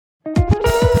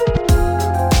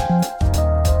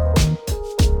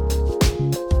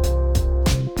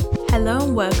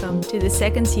welcome to the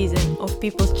second season of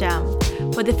People's Jam.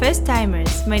 For the first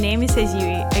timers, my name is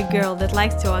Aziri, a girl that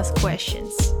likes to ask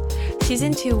questions.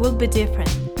 Season 2 will be different.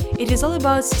 It is all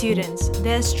about students,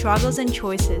 their struggles and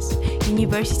choices,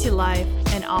 university life,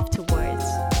 and afterwards.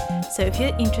 So if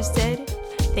you're interested,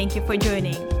 thank you for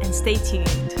joining and stay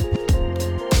tuned.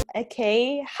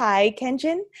 Okay, hi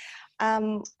Kenjin.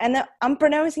 And I'm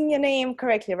pronouncing your name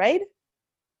correctly, right?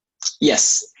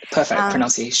 Yes, perfect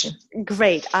pronunciation.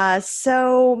 Great.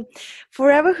 So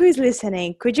for everyone who's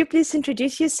listening, could you please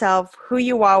introduce yourself, who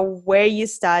you are, where you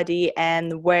study,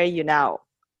 and where you now?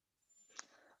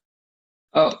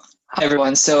 Oh, hi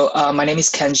everyone. So my name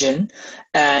is Kenjin,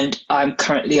 and I'm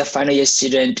currently a final year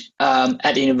student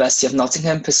at the University of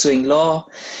Nottingham pursuing law.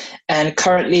 And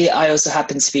currently, I also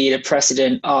happen to be the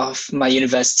president of my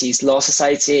university's law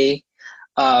society.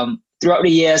 Throughout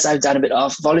the years, I've done a bit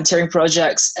of volunteering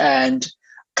projects, and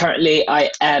currently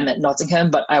I am at Nottingham,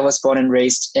 but I was born and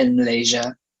raised in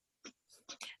Malaysia.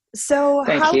 So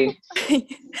Thank you.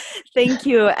 Thank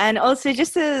you. And also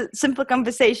just a simple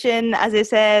conversation, as I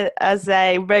said, as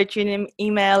I wrote you an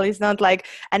email, is not like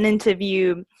an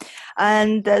interview.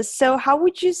 And so how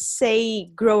would you say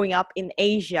growing up in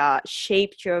Asia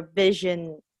shaped your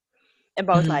vision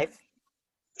about life?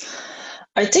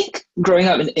 I think growing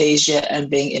up in Asia and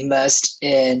being immersed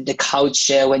in the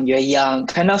culture when you're young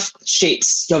kind of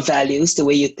shapes your values, the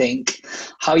way you think,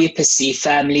 how you perceive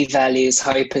family values,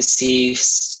 how you perceive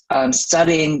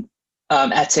studying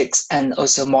ethics, and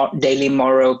also more daily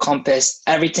moral compass.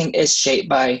 Everything is shaped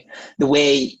by the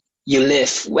way you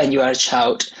live when you are a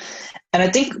child. And I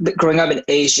think that growing up in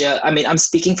Asia, I mean, I'm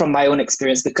speaking from my own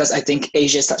experience because I think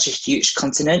Asia is such a huge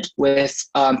continent with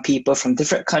people from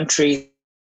different countries,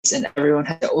 and everyone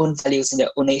has their own values in their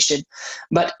own nation.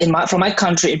 But from my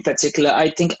country in particular,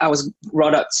 I think I was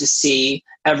brought up to see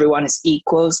everyone as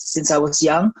equals since I was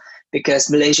young, because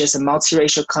Malaysia is a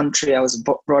multiracial country. I was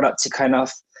brought up to kind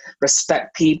of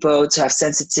respect people, to have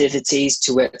sensitivities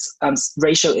towards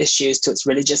racial issues, towards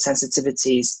religious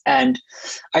sensitivities. And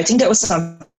I think that was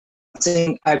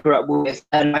something I grew up with,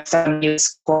 and my family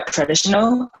was quite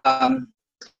traditional.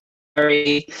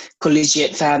 Very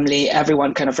collegiate family.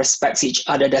 Everyone kind of respects each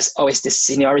other. There's always this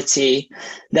seniority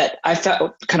that I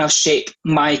felt kind of shaped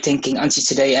my thinking until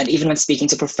today. And even when speaking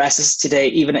to professors today,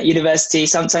 even at university,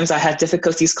 sometimes I have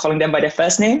difficulties calling them by their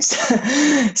first names.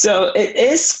 So it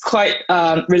is quite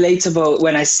relatable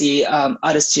when I see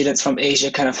other students from Asia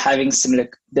kind of having similar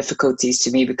difficulties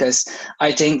to me, because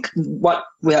I think what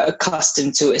we're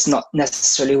accustomed to is not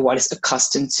necessarily what is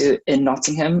accustomed to in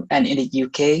Nottingham and in the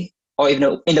UK, or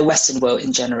even in the Western world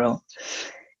in general.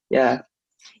 Yeah,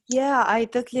 I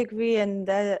totally agree. And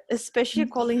especially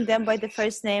calling them by the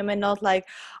first name and not like,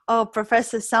 oh,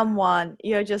 Professor someone.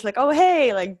 You're just like, oh,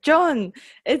 hey, like John.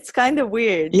 It's kind of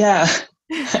weird. Yeah.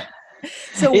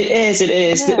 So it is,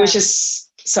 yeah. Which is,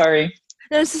 sorry.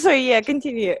 No, so sorry, yeah,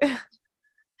 continue.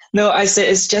 No, I said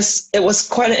it was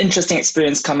quite an interesting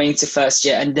experience coming to first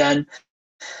year, and then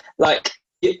like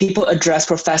people address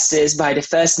professors by the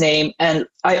first name. And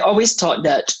I always thought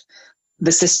that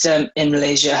the system in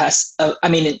Malaysia has,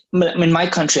 in my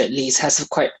country at least, has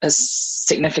quite a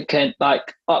significant,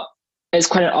 it's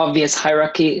quite an obvious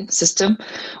hierarchy system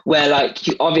where like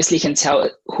you obviously can tell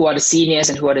who are the seniors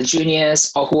and who are the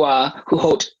juniors, or who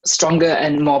hold stronger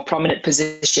and more prominent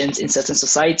positions in certain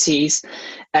societies.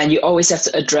 And you always have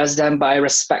to address them by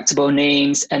respectable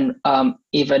names and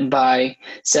even by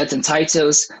certain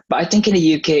titles. But I think in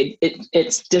the UK,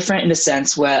 it's different in the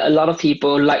sense where a lot of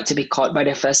people like to be called by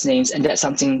their first names. And that's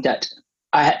something that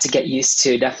I had to get used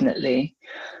to, definitely.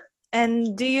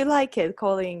 And do you like it,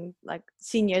 calling like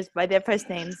seniors by their first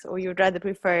names, or you'd rather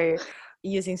prefer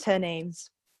using surnames?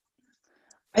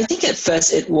 I think at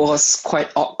first it was quite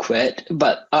awkward,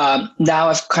 but now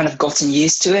I've kind of gotten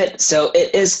used to it. So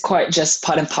it is quite just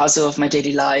part and parcel of my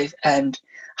daily life and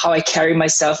how I carry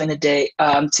myself in a day.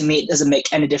 To me, it doesn't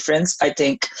make any difference. I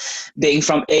think being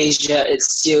from Asia,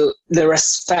 it's still the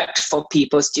respect for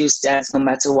people still stands no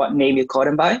matter what name you call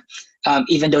them by.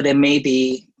 Even though they may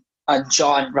be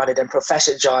John rather than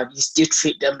Professor John, you still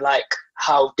treat them like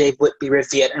how they would be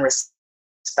revered and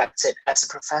respected as a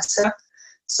professor.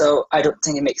 So I don't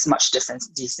think it makes much difference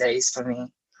these days for me.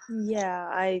 Yeah,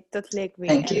 I totally agree.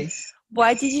 Thank you.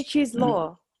 Why did you choose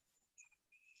law?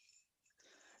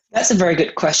 That's a very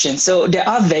good question. So there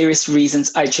are various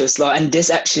reasons I chose law, and this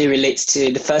actually relates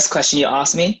to the first question you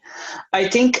asked me. I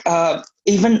think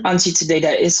even until today,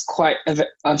 there is quite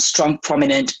a strong,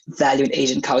 prominent value in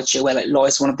Asian culture where like law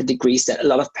is one of the degrees that a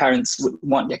lot of parents would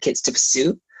want their kids to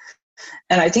pursue.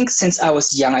 And I think since I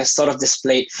was young, I sort of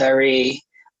displayed very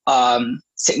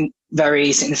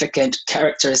very significant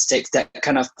characteristics that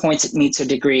kind of pointed me to a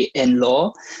degree in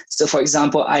law. So, for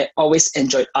example, I always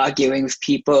enjoyed arguing with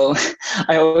people.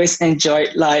 I always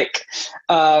enjoyed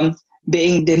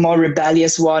being the more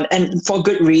rebellious one, and for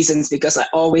good reasons, because I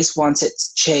always wanted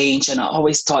change, and I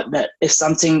always thought that if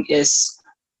something is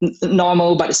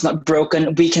normal but it's not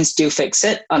broken, we can still fix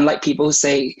it, unlike people who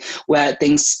say where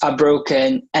things are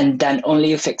broken and then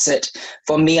only you fix it.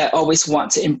 For me, I always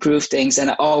want to improve things, and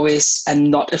I always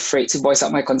am not afraid to voice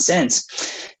out my concerns.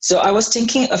 So I was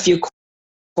thinking a few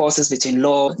courses between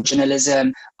law,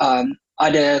 journalism,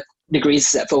 other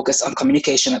degrees that focus on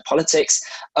communication and politics,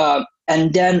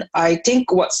 and then I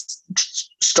think what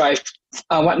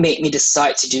made me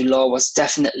decide to do law was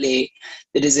definitely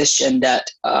the decision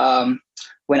that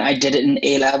when I did it in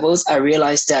A levels, I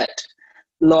realized that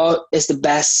law is the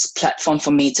best platform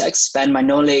for me to expand my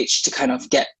knowledge, to kind of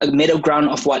get a middle ground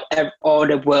of what all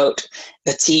the world,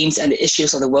 the themes and the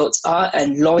issues of the world are.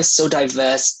 And law is so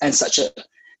diverse and such a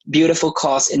beautiful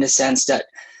course in the sense that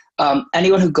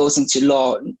anyone who goes into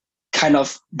law kind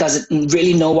of doesn't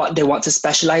really know what they want to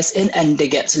specialize in, and they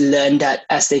get to learn that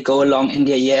as they go along in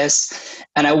their years.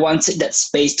 And I wanted that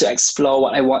space to explore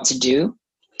what I want to do.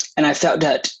 And I felt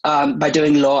that by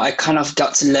doing law, I kind of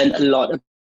got to learn a lot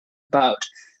about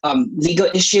legal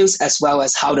issues as well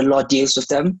as how the law deals with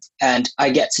them. And I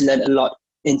get to learn a lot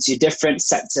into different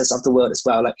sectors of the world as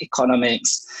well, like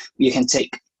economics. You can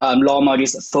take law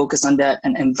modules that focus on that,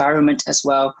 and environment as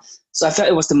well. So I felt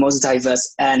it was the most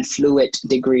diverse and fluid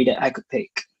degree that I could pick.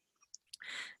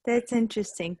 That's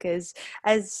interesting, because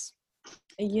as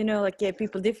you know,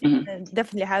 people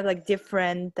definitely have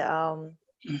different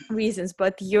reasons,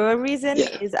 but your reason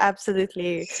is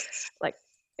absolutely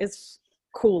it's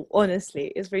cool.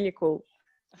 Honestly, it's really cool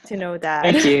to know that.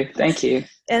 Thank you.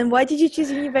 And why did you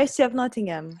choose University of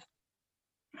Nottingham?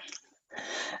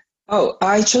 Oh,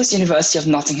 I chose University of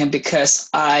Nottingham because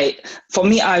I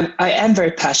am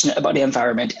very passionate about the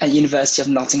environment, and University of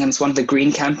Nottingham is one of the green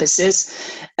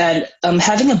campuses. And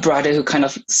having a brother who kind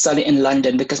of studied in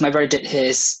London, because my brother did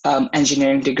his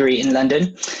engineering degree in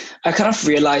London, I kind of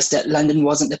realized that London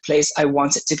wasn't the place I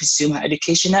wanted to pursue my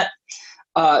education at.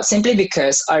 Simply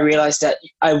because I realized that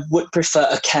I would prefer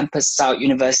a campus-style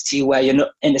university where you're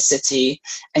not in the city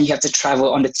and you have to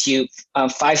travel on the tube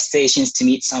 5 stations to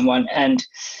meet someone. And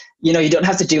you don't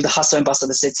have to do the hustle and bustle of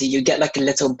the city. You get like a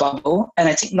little bubble. And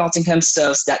I think Nottingham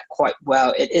serves that quite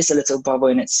well. It is a little bubble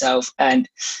in itself, and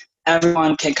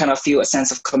everyone can kind of feel a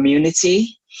sense of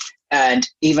community. And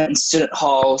even in student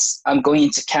halls, going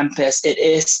into campus, it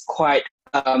is quite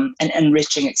an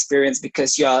enriching experience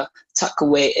because you're tucked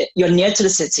away. You're near to the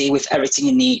city with everything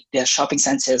you need. There are shopping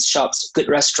centers, shops, good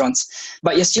restaurants,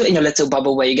 but you're still in your little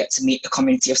bubble where you get to meet a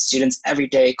community of students every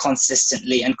day,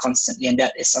 consistently and constantly. And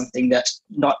that is something that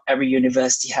not every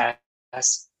university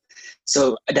has.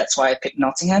 So that's why I picked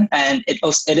Nottingham. And it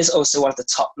is also one of the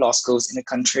top law schools in the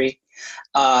country.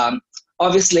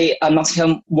 Obviously,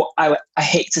 Nottingham, I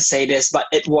hate to say this, but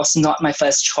it was not my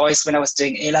first choice when I was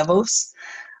doing A levels.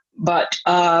 But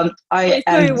what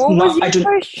was your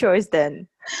first choice then?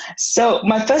 So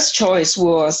my first choice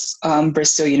was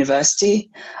Bristol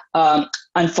University.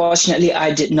 Unfortunately,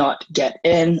 I did not get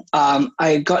in.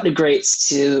 I got the grades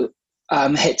to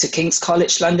head to King's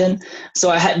College London. So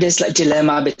I had this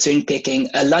dilemma between picking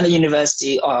a London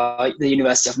University or the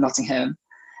University of Nottingham.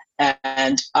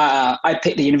 And I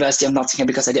picked the University of Nottingham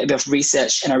because I did a bit of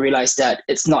research, and I realized that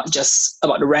it's not just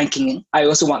about the ranking. I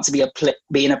also want to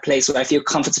be in a place where I feel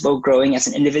comfortable growing as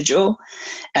an individual.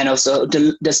 And also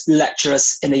the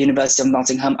lecturers in the University of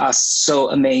Nottingham are so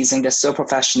amazing. They're so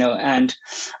professional. And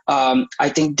I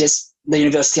think the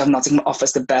University of Nottingham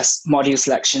offers the best module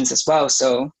selections as well.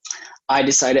 So I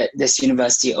decided this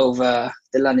university over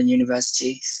the London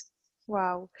universities.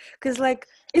 Wow. Because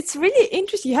it's really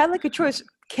interesting. You had a choice,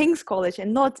 King's College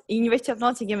and not University of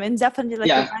Nottingham, and definitely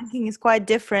the ranking is quite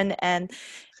different, and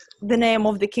the name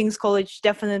of the King's College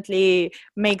definitely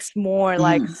makes more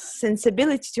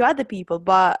sensibility to other people.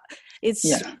 But it's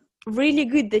really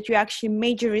good that you actually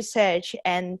made your research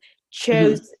and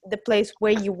chose the place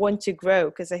where you want to grow,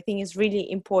 because I think it's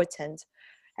really important,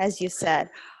 as you said.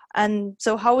 And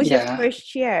so how was your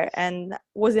first year, and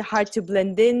was it hard to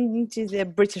blend into the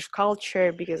British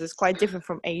culture, because it's quite different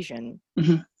from Asian?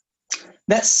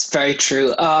 That's very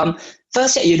true.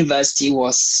 First year at university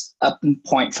was a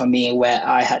point for me where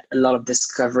I had a lot of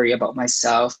discovery about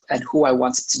myself and who I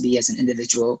wanted to be as an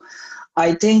individual.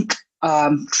 I think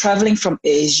traveling from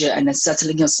Asia and then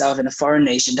settling yourself in a foreign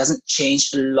nation doesn't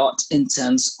change a lot in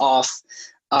terms of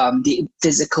the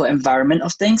physical environment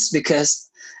of things, because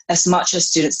as much as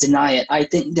students deny it, I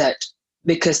think that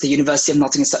because the University of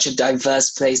Nottingham is such a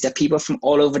diverse place, there are people from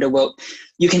all over the world.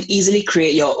 You can easily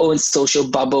create your own social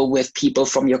bubble with people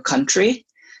from your country,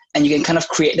 and you can kind of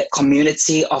create that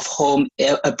community of home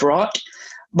abroad.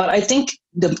 But I think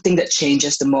the thing that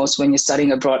changes the most when you're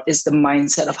studying abroad is the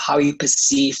mindset of how you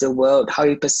perceive the world, how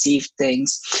you perceive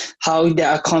things, how there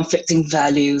are conflicting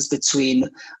values between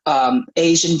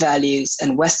Asian values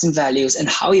and Western values, and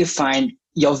how you find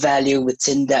your value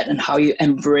within that and how you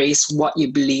embrace what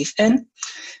you believe in.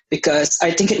 Because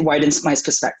I think it widens my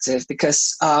perspective,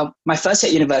 because my first year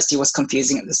at university was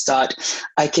confusing at the start.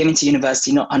 I came into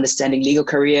university not understanding legal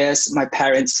careers. My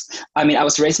parents, I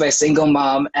was raised by a single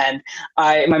mom, and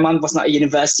my mom was not a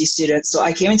university student. So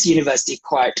I came into university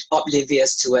quite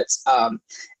oblivious towards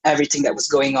everything that was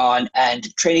going on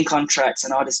and training contracts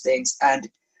and all these things. And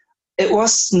it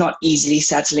was not easily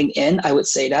settling in, I would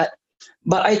say that.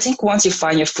 But I think once you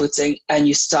find your footing and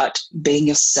you start being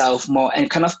yourself more and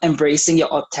kind of embracing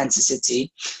your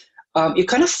authenticity, you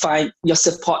kind of find your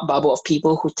support bubble of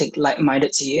people who think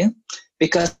like-minded to you.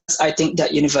 Because I think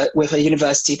that with a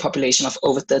university population of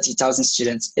over 30,000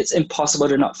 students, it's impossible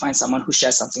to not find someone who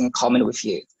shares something in common with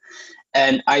you.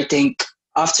 And I think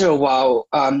after a while,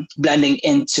 blending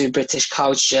into British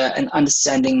culture and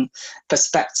understanding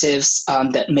perspectives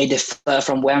that may differ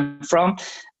from where I'm from,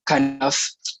 kind of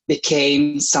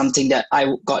became something that I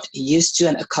got used to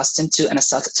and accustomed to, and I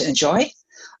started to enjoy.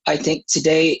 I think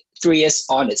today, 3 years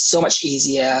on, it's so much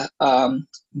easier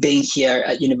being here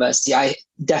at university. I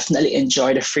definitely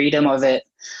enjoy the freedom of it.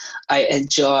 I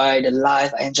enjoy the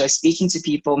life. I enjoy speaking to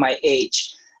people my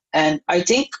age. And I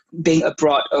think being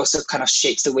abroad also kind of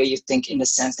shapes the way you think, in the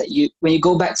sense that when you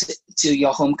go back to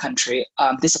your home country,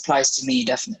 this applies to me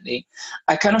definitely.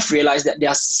 I kind of realized that there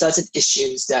are certain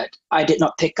issues that I did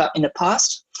not pick up in the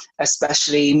past,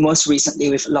 especially most recently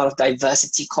with a lot of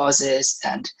diversity causes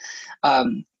and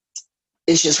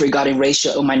issues regarding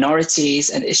racial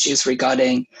minorities and issues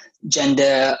regarding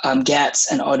gender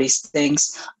gaps and all these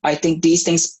things. I think these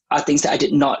things are things that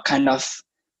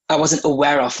I wasn't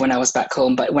aware of when I was back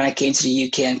home, but when I came to the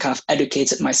UK and kind of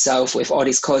educated myself with all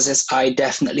these causes, I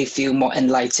definitely feel more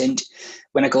enlightened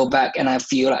when I go back, and I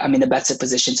feel like I'm in a better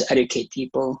position to educate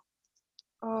people.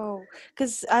 Oh,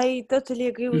 because I totally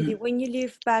agree with you. When you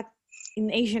live back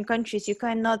in Asian countries, you're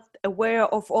kind of not aware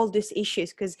of all these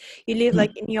issues because you live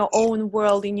like in your own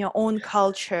world, in your own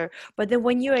culture. But then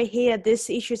when you are here, these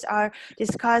issues are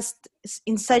discussed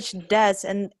in such depth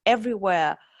and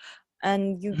everywhere.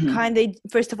 And you kind of,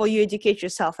 first of all, you educate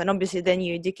yourself, and obviously then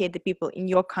you educate the people in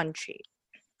your country.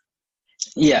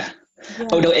 Yeah.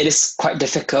 Although it is quite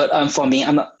difficult for me.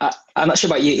 I'm not sure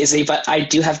about you, Izzy, but I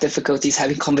do have difficulties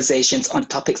having conversations on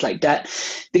topics like that,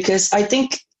 because I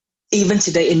think even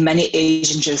today in many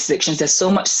Asian jurisdictions, there's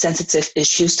so much sensitive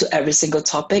issues to every single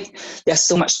topic. There's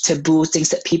so much taboo things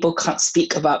that people can't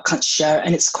speak about, can't share.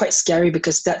 And it's quite scary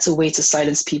because that's a way to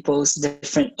silence people's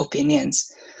different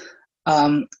opinions.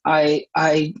 I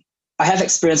have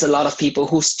experienced a lot of people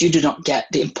who still do not get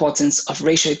the importance of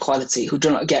racial equality, who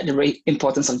do not get the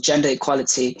importance of gender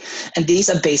equality. And these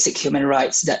are basic human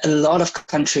rights that a lot of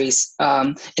countries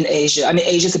in Asia,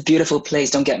 Asia is a beautiful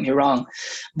place, don't get me wrong,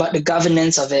 but the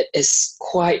governance of it is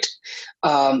quite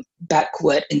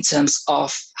backward in terms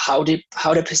of how they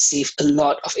perceive a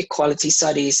lot of equality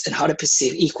studies and how they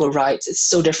perceive equal rights. It's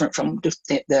so different from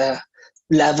the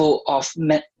level of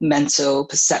mental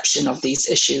perception of these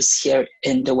issues here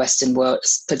in the Western world,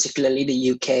 particularly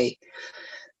the UK.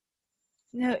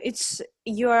 No,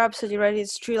 you're absolutely right.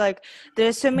 It's true. Like, there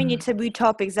are so many taboo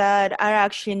topics that are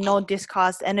actually not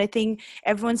discussed, and I think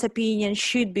everyone's opinion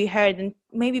should be heard. And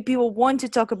maybe people want to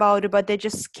talk about it, but they're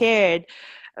just scared.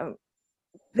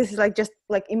 This is just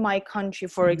like in my country,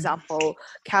 for example,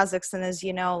 Kazakhstan, as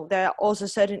you know, there are also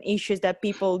certain issues that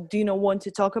people do not want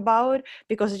to talk about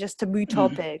because it's just taboo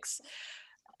topics,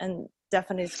 and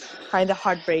definitely it's kind of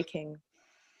heartbreaking.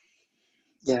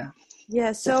 Yeah.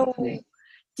 So definitely.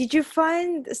 Did you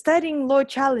find studying law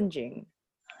challenging,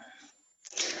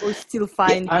 or still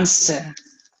find? The answer.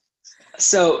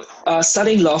 So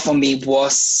studying law for me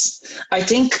was, I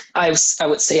think I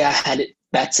would say I had it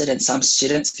better than some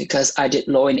students because I did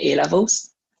law in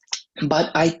A-levels.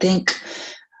 But I think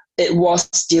it was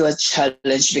still a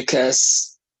challenge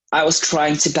because I was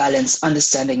trying to balance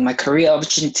understanding my career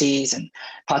opportunities and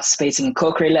participating in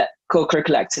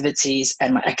co-curricular activities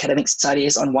and my academic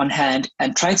studies on one hand,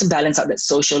 and trying to balance out that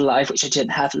social life, which I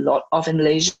didn't have a lot of in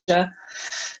Malaysia.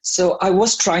 So I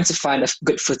was trying to find a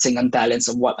good footing and balance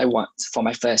of what I want for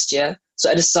my first year. So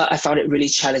at the start, I found it really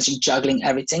challenging juggling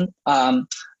everything.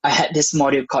 I had this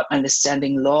module called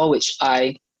Understanding Law, which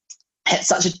I had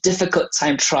such a difficult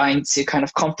time trying to kind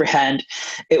of comprehend.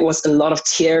 It was a lot of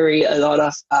theory, a lot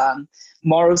of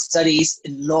moral studies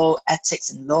in law, ethics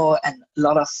in law, and a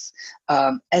lot of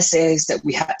essays that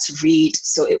we had to read.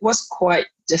 So it was quite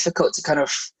difficult to kind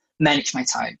of manage my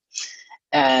time.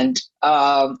 And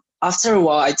after a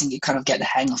while, I think you kind of get the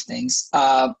hang of things.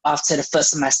 After the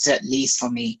first semester, at least for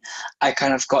me, I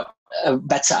kind of got a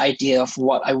better idea of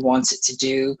what I wanted to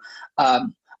do,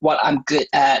 what I'm good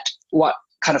at, what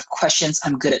kind of questions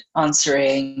I'm good at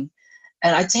answering.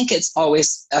 And I think it's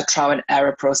always a trial and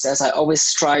error process. I always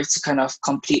strive to kind of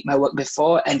complete my work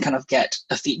before and kind of get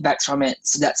a feedback from it.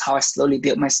 So that's how I slowly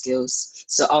built my skills.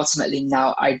 So ultimately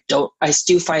now I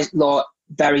still find law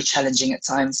very challenging at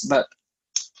times, but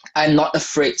I'm not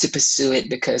afraid to pursue it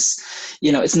because,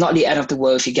 it's not the end of the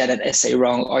world if you get an essay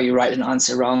wrong or you write an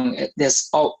answer wrong.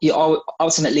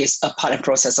 Ultimately, it's a part and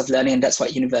process of learning, and that's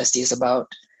what university is about.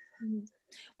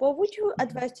 What would you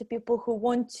advise to people who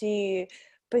want to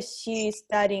pursue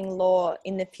studying law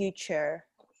in the future?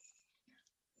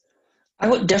 I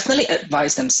would definitely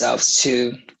advise themselves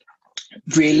to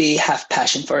really have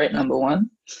passion for it, number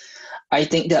one. I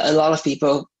think that a lot of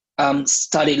people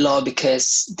study law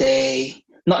because they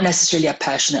not necessarily are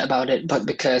passionate about it, but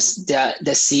because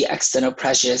they see external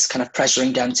pressures kind of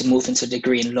pressuring them to move into a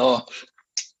degree in law.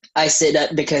 I say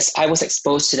that because I was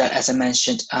exposed to that, as I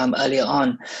mentioned earlier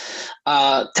on.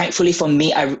 Thankfully for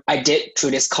me, I did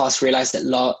through this course realize that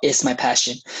law is my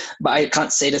passion, but I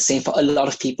can't say the same for a lot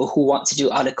of people who want to do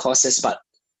other courses but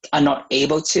are not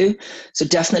able to. So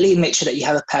definitely make sure that you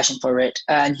have a passion for it,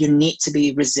 and you need to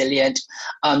be resilient.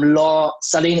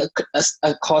 Studying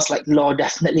a course like law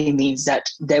definitely means that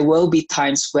there will be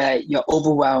times where you're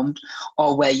overwhelmed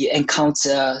or where you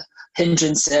encounter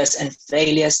hindrances and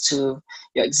failures to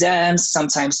your exams,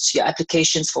 sometimes to your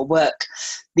applications for work.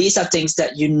 These are things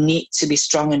that you need to be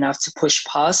strong enough to push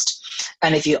past.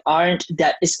 And if you aren't,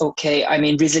 that is okay. I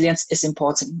mean, resilience is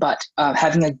important, but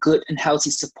having a good and healthy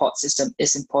support system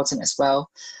is important as well.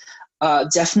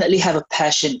 Definitely have a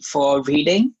passion for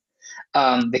reading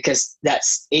because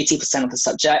that's 80% of the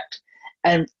subject.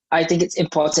 And I think it's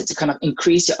important to kind of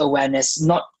increase your awareness,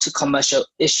 not to commercial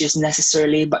issues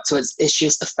necessarily, but towards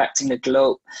issues affecting the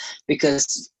globe,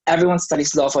 because everyone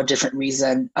studies law for a different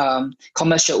reason.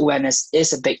 Commercial awareness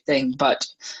is a big thing,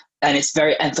 and it's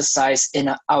very emphasized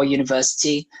in our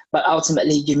university, but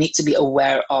ultimately you need to be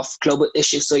aware of global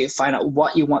issues so you find out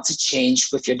what you want to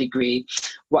change with your degree,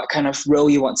 what kind of role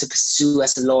you want to pursue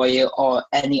as a lawyer or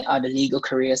any other legal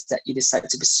careers that you decide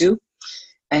to pursue,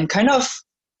 and kind of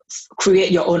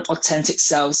create your own authentic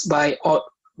selves by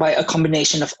a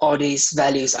combination of all these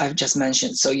values I've just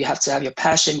mentioned. So you have to have your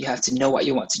passion, you have to know what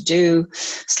you want to do,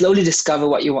 slowly discover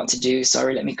what you want to do.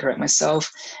 Sorry, let me correct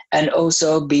myself. And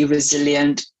also be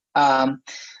resilient,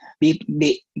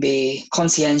 be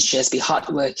conscientious, be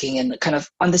hardworking, and kind of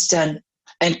understand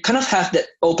and kind of have that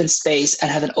open space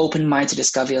and have an open mind to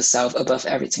discover yourself above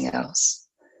everything else.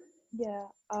 Yeah.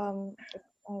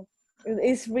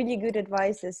 It's really good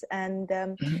advices. And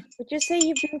would you say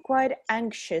you've been quite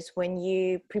anxious when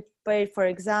you prepared for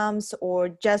exams or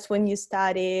just when you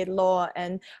studied law,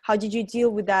 and how did you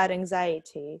deal with that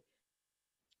anxiety?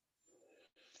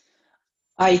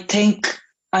 I think,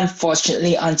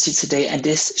 unfortunately, until today, and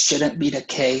this shouldn't be the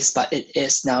case, but it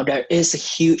is now, there is a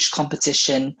huge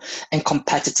competition and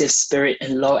competitive spirit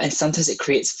in law, and sometimes it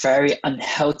creates very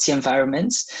unhealthy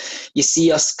environments. You see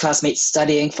your classmates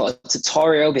studying for a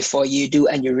tutorial before you do,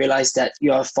 and you realize that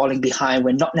you are falling behind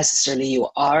when not necessarily you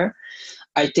are.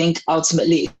 I think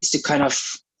ultimately it's to kind of,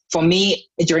 for me,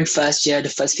 during first year, the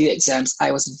first few exams,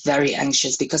 I was very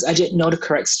anxious because I didn't know the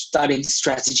correct studying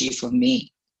strategy for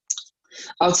me.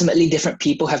 Ultimately, different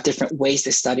people have different ways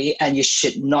to study, and you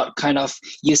should not kind of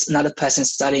use another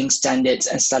person's studying standards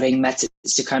and studying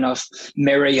methods to kind of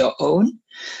mirror your own.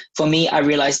 For me, I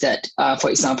realized that, for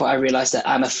example,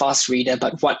 I'm a fast reader,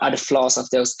 but what are the flaws of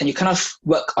those? And you kind of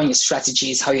work on your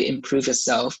strategies, how you improve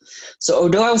yourself. So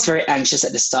although I was very anxious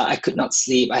at the start, I could not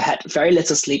sleep. I had very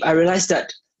little sleep. I realized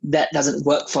that doesn't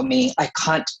work for me. I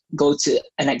can't go to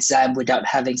an exam without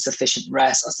having sufficient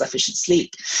rest or sufficient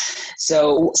sleep.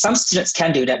 So some students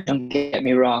can do that, don't get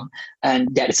me wrong,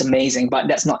 and that is amazing, but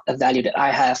that's not a value that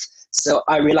I have. So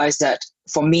I realized that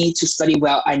for me to study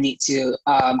well, I need to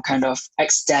kind of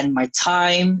extend my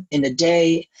time in the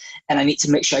day, and I need to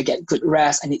make sure I get good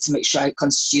rest. I need to make sure I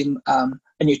consume a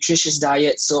nutritious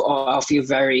diet, or I'll feel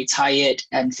very tired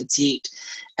and fatigued.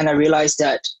 And I realized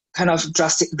that kind of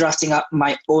drafting up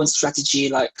my own strategy,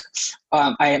 like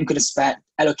I am going to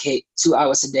allocate 2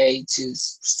 hours a day to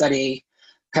study,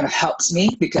 kind of helps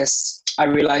me, because I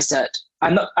realized that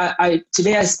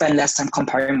today I spend less time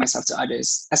comparing myself to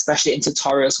others, especially in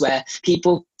tutorials where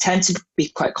people tend to be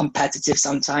quite competitive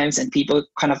sometimes and people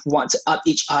kind of want to up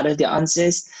each other their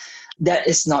answers. That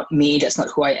is not me. That's not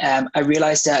who I am. I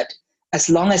realize that as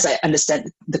long as I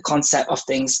understand the concept of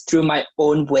things through my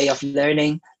own way of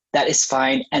learning, that is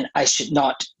fine. And I should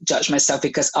not judge myself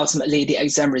because ultimately the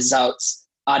exam results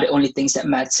are the only things that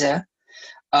matter.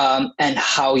 And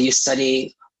how you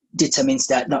study determines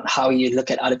that, not how you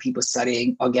look at other people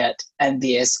studying or get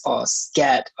envious or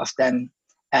scared of them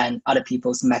and other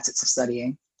people's methods of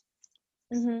studying.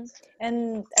 Mm-hmm.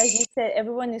 And as you said,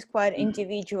 everyone is quite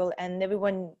individual and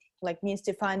everyone like needs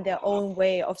to find their own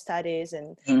way of studies,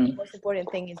 and the most important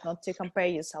thing is not to compare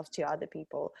yourself to other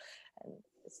people. And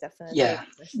it's definitely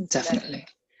definitely.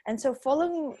 And so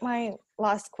following my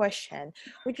last question,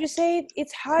 would you say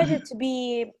it's harder to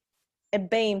be a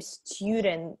BAME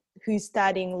student who's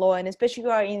studying law, and especially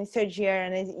you are in third year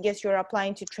and I guess you're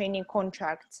applying to training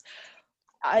contracts?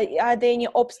 Are there any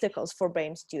obstacles for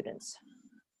BAME students?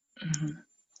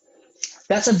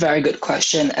 That's a very good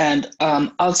question. And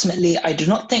ultimately, I do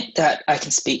not think that I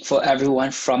can speak for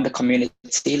everyone from the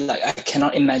community. Like, I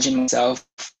cannot imagine myself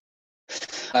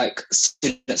like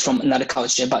students from another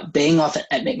culture, but being of an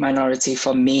ethnic minority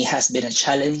for me has been a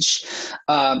challenge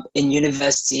in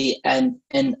university and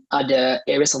in other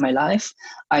areas of my life.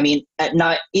 I mean, at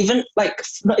night, even like,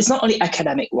 it's not only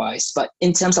academic wise, but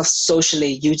in terms of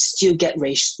socially, you still get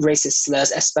racist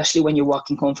slurs, especially when you're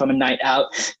walking home from a night out.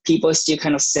 People still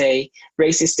kind of say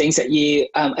racist things at you,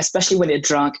 especially when they're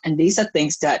drunk. And these are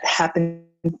things that happen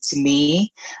to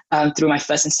me through my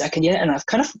first and second year. And I've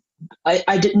kind of,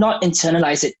 I did not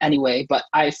internalize it anyway, but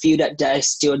I feel that there is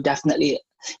still definitely,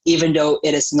 even though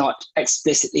it is not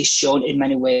explicitly shown in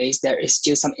many ways, there is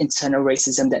still some internal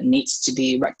racism that needs to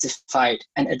be rectified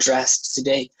and addressed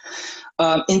today.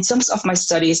 In terms of my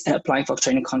studies and applying for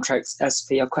training contracts, as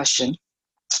per your question,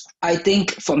 I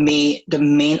think for me, the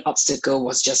main obstacle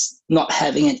was just not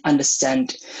having a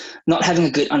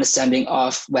good understanding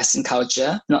of Western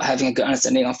culture, not having a good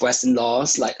understanding of Western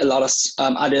laws, like a lot of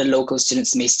other local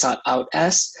students may start out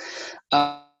as.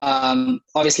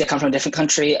 Obviously, I come from a different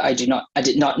country. I did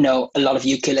not know a lot of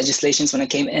UK legislations when I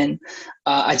came in.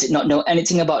 I did not know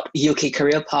anything about UK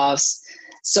career paths.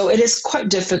 So it is quite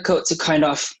difficult to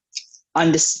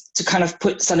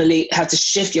suddenly have to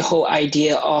shift your whole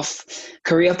idea of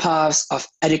career paths, of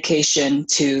education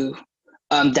to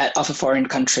that of a foreign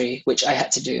country, which I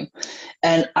had to do.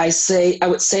 And I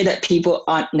would say that people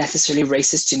aren't necessarily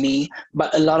racist to me,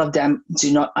 but a lot of them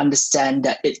do not understand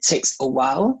that it takes a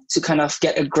while to kind of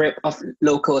get a grip of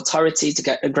local authority, to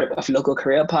get a grip of local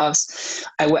career paths.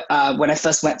 When I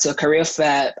first went to a career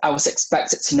fair, I was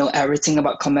expected to know everything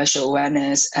about commercial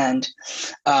awareness, and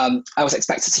I was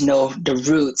expected to know the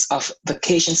roots of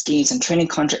vacation schemes and training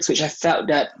contracts, which I felt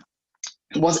that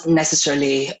wasn't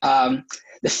necessarily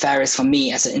the fairest for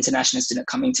me as an international student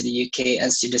coming to the UK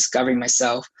and still discovering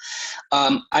myself.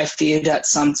 I feel that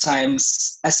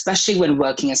sometimes, especially when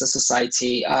working as a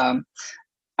society,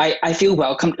 I feel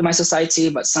welcome to my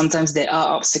society, but sometimes there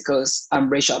are obstacles,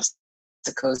 racial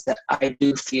obstacles that I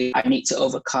do feel I need to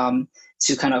overcome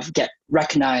to kind of get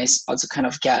recognized or to kind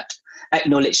of get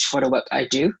acknowledged for the work I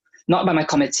do. Not by my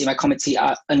committee. My committee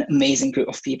are an amazing group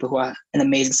of people who are an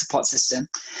amazing support system.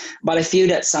 But I feel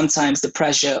that sometimes the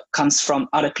pressure comes from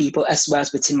other people as well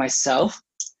as within myself.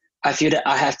 I feel that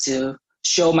I have to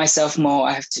show myself more.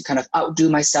 I have to kind of outdo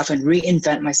myself and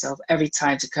reinvent myself every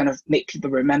time to kind of make people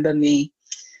remember me,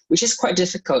 which is quite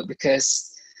difficult because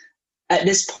at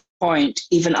this point,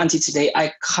 even until today,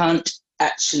 I can't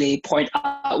actually point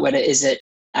out whether is it.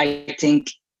 I think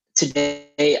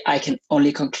today, I can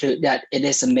only conclude that it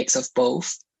is a mix of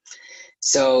both.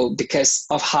 So because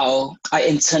of how I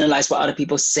internalize what other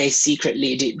people say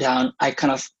secretly deep down, I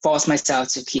kind of force myself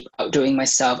to keep outdoing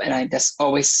myself. And I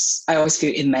always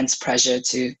feel immense pressure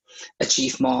to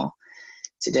achieve more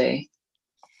today.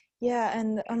 Yeah,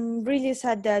 and I'm really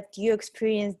sad that you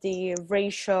experienced the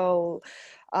racial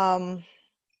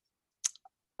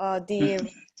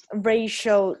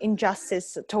racial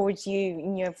injustice towards you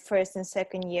in your first and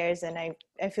second years, and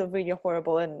I feel really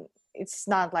horrible, and it's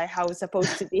not like how it's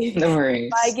supposed to be. No worries.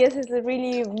 But I guess it's a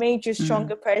really made you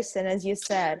stronger person, as you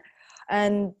said.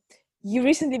 And you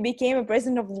recently became a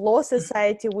president of Law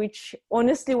Society, which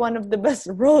honestly one of the best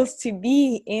roles to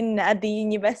be in at the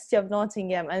University of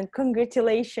Nottingham, and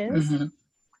congratulations.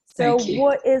 So Thank you.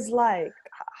 what is like?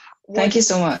 Thank you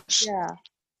so much. Yeah.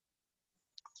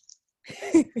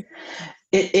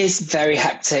 It is very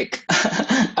hectic.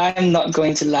 I'm not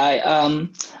going to lie.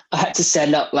 I had to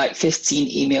send out like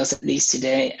 15 emails at least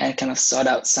today and kind of sort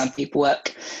out some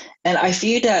paperwork. And I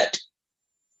feel that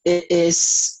it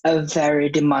is a very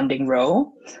demanding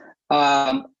role.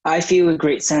 I feel a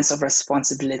great sense of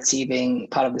responsibility being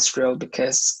part of this role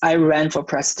because I ran for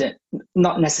president,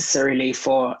 not necessarily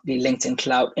for the LinkedIn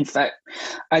cloud. In fact,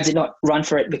 I did not run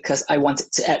for it because I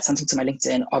wanted to add something to my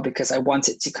LinkedIn or because I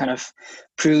wanted to kind of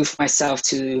prove myself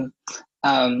to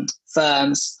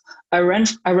firms. I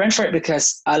ran for it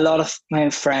because a lot of my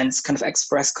friends kind of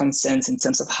expressed concerns in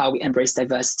terms of how we embrace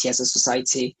diversity as a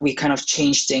society. We kind of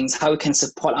change things, how we can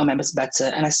support our members better.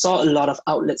 And I saw a lot of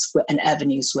outlets and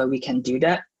avenues where we can do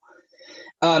that.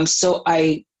 So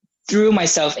I threw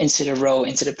myself into the role,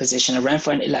 into the position. I ran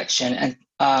for an election,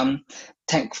 and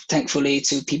thankfully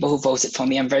to people who voted for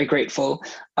me, I'm very grateful.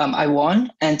 I won,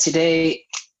 and today,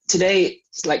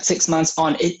 like 6 months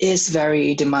on, it is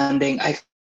very demanding.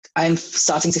 I'm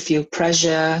starting to feel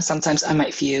pressure. Sometimes I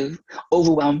might feel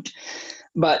overwhelmed,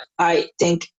 but I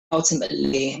think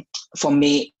ultimately, for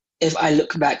me, if I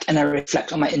look back and I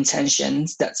reflect on my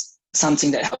intentions, that's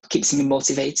something that keeps me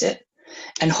motivated,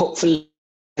 and hopefully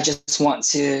I just want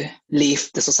to leave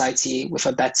the society with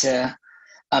a better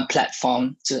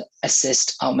platform to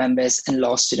assist our members and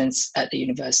law students at the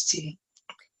university.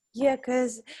 Yeah,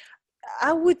 because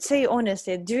I would say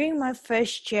honestly, during my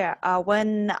first year,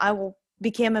 when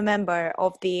became a member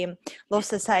of the Law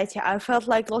Society, I felt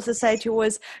like Law Society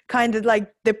was kind of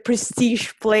like the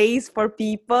prestige place for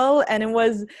people, and it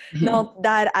was not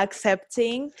that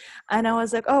accepting. And I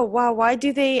was like, oh wow, why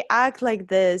do they act like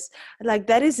this? Like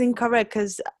that is incorrect.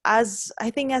 Because I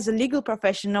think as a legal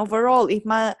profession overall, if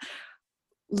my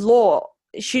law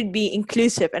should be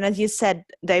inclusive and, as you said,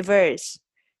 diverse.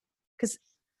 Because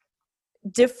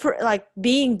different, like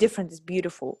being different is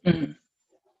beautiful. Mm-hmm.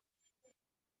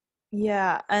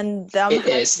 Yeah, and I'm It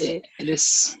is. happy It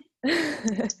is.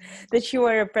 that you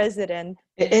are a president.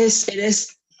 It is. It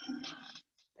is.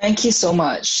 Thank you so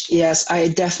much. Yes, I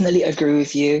definitely agree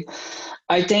with you.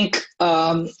 I think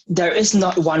there is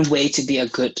not one way to be a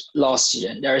good law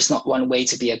student. There is not one way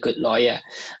to be a good lawyer.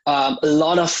 A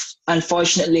lot of,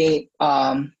 unfortunately,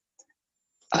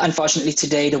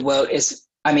 today the world is,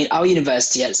 I mean, our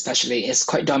university especially is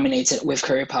quite dominated with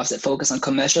career paths that focus on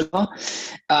commercial law.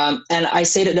 And I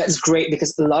say that that's great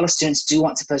because a lot of students do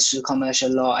want to pursue commercial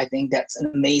law. I think that's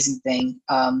an amazing thing,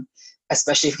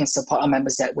 especially if we can support our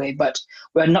members that way. But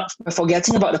we're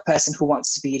forgetting about the person who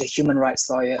wants to be the human rights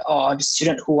lawyer, or the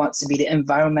student who wants to be the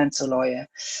environmental lawyer.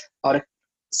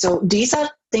 So these are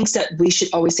things that we should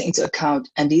always take into account.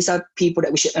 And these are people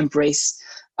that we should embrace.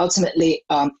 Ultimately,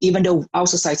 even though our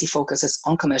society focuses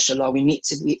on commercial law, we need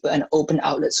to be an open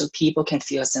outlet so people can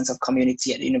feel a sense of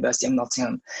community at the University of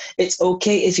Nottingham. It's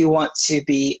okay if you want to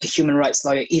be a human rights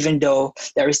lawyer, even though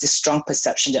there is this strong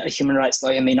perception that a human rights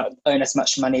lawyer may not earn as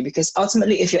much money, because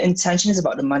ultimately, if your intention is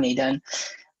about the money, then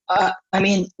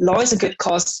law is a good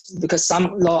cause because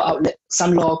some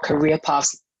law career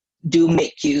paths do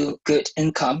make you good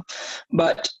income,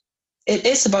 but it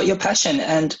is about your passion.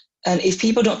 And if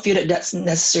people don't feel that that's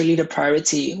necessarily the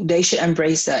priority, they should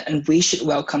embrace that, and we should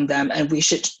welcome them, and we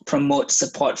should promote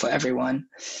support for everyone.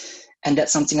 And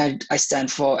that's something I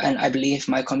stand for, and I believe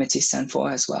my committee stand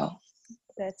for as well.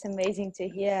 That's amazing to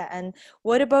hear. And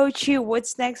what about you?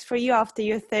 What's next for you after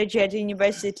your third year at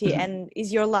university and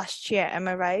is your last year? Am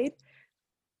I right?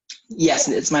 Yes,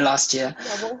 it's my last year.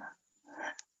 Yeah, well,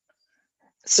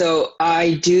 So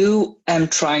am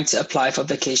trying to apply for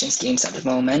vacation schemes at the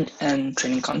moment and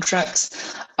training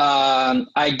contracts.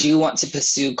 I do want to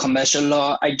pursue commercial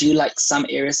law. I do like some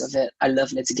areas of it. I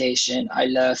love litigation. I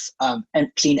love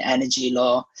clean energy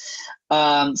law.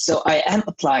 So I am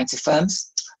applying to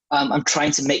firms. I'm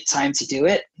trying to make time to do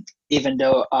it, even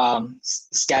though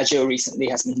schedule recently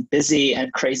has been busy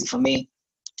and crazy for me.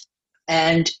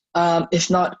 And if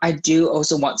not, I do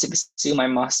also want to pursue my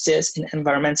master's in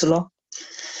environmental law.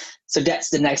 So that's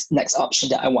the next option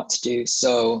that I want to do.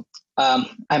 So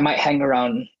I might hang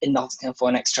around in Nottingham for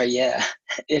an extra year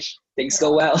if things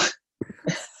go well.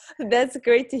 that's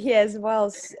great to hear as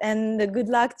well. And good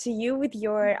luck to you with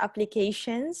your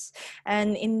applications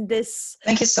and in this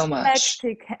Thank you so much.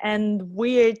 hectic and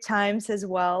weird times as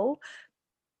well.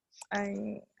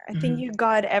 I think you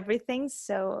got everything.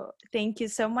 So thank you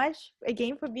so much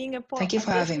again for being a part Thank you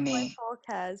for having of my me.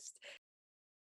 podcast.